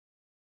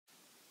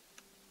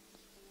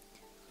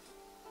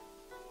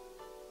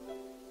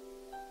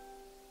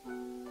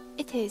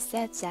It is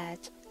said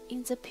that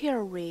in the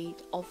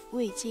period of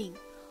Beijing,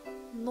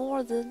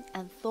 Northern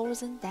and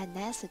Southern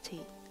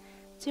dynasty,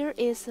 there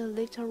is a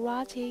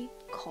literati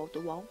called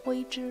Wang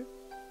Huizhi.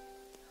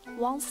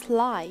 Wang's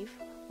life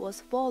was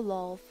full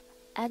of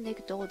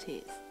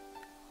anecdotes.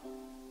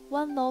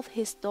 One of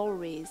his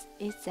stories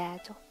is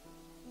that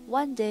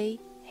one day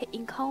he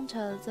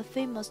encountered the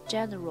famous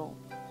general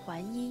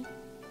Huan Yi,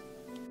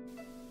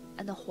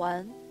 and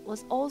Huan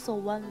was also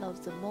one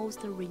of the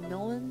most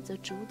renowned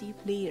zhudi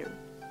players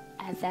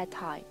at that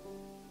time.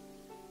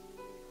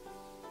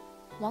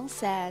 Wang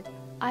said,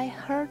 "I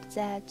heard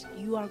that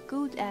you are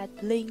good at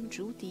playing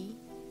zhudi.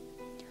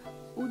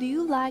 Would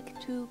you like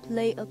to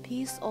play a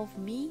piece of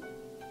me?"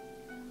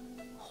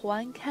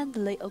 Huan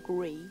kindly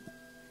agreed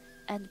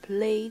and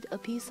played a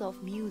piece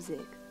of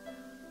music,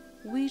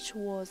 which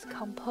was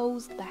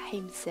composed by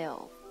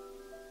himself,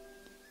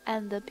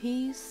 and the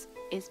piece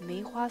is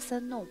梅花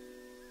三弄.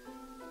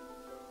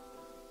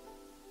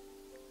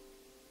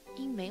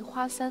 In 梅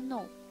花三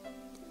弄,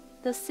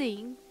 the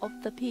scene of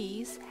the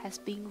piece has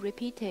been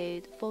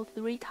repeated for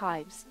 3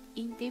 times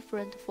in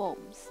different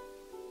forms.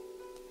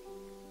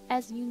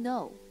 As you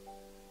know,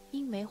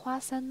 in 梅花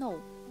三弄,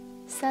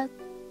 三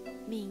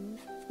means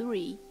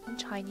 3 in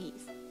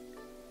Chinese.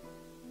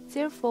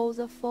 Therefore,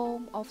 the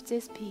form of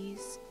this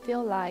piece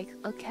feel like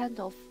a kind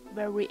of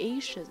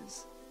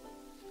variations.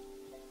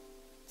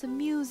 The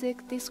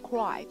music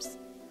describes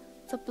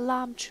the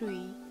plum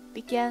tree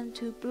began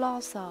to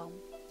blossom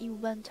in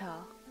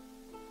winter.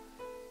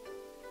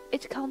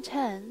 It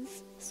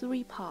contains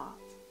 3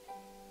 parts.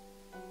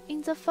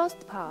 In the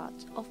first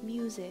part of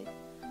music,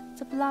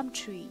 the plum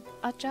tree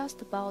are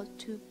just about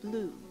to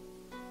bloom.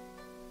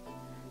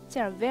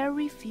 There are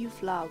very few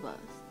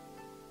flowers.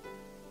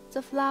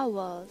 The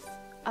flowers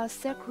are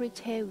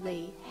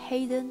secretively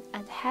hidden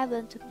and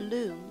haven't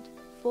bloomed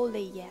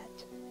fully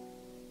yet.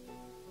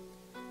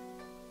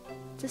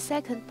 The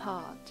second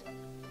part,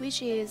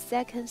 which is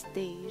second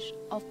stage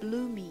of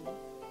blooming,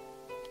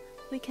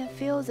 we can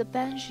feel the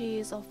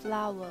bunches of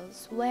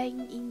flowers swaying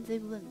in the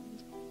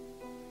wind.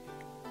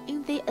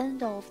 In the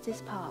end of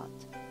this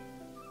part,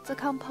 the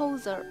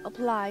composer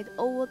applied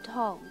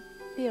overtone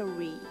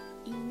theory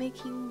in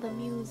making the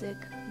music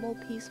more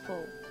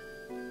peaceful.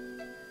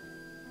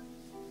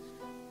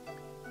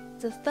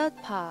 The third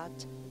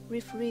part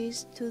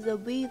refers to the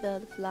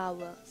withered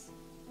flowers.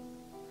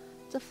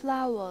 The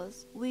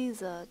flowers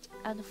withered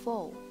and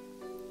fall,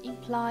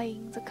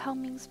 implying the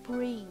coming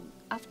spring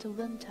after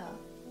winter.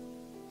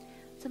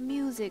 The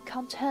music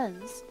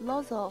contains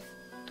lots of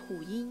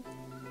吐音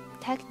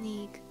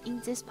technique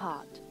in this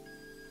part,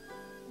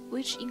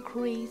 which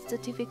increase the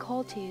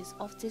difficulties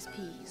of this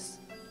piece.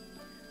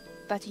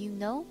 But you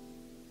know,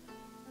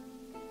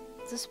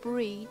 the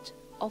spirit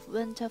of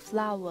winter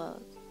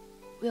flowers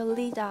will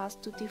lead us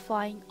to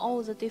define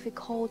all the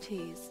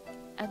difficulties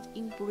and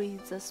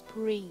embrace the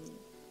spring.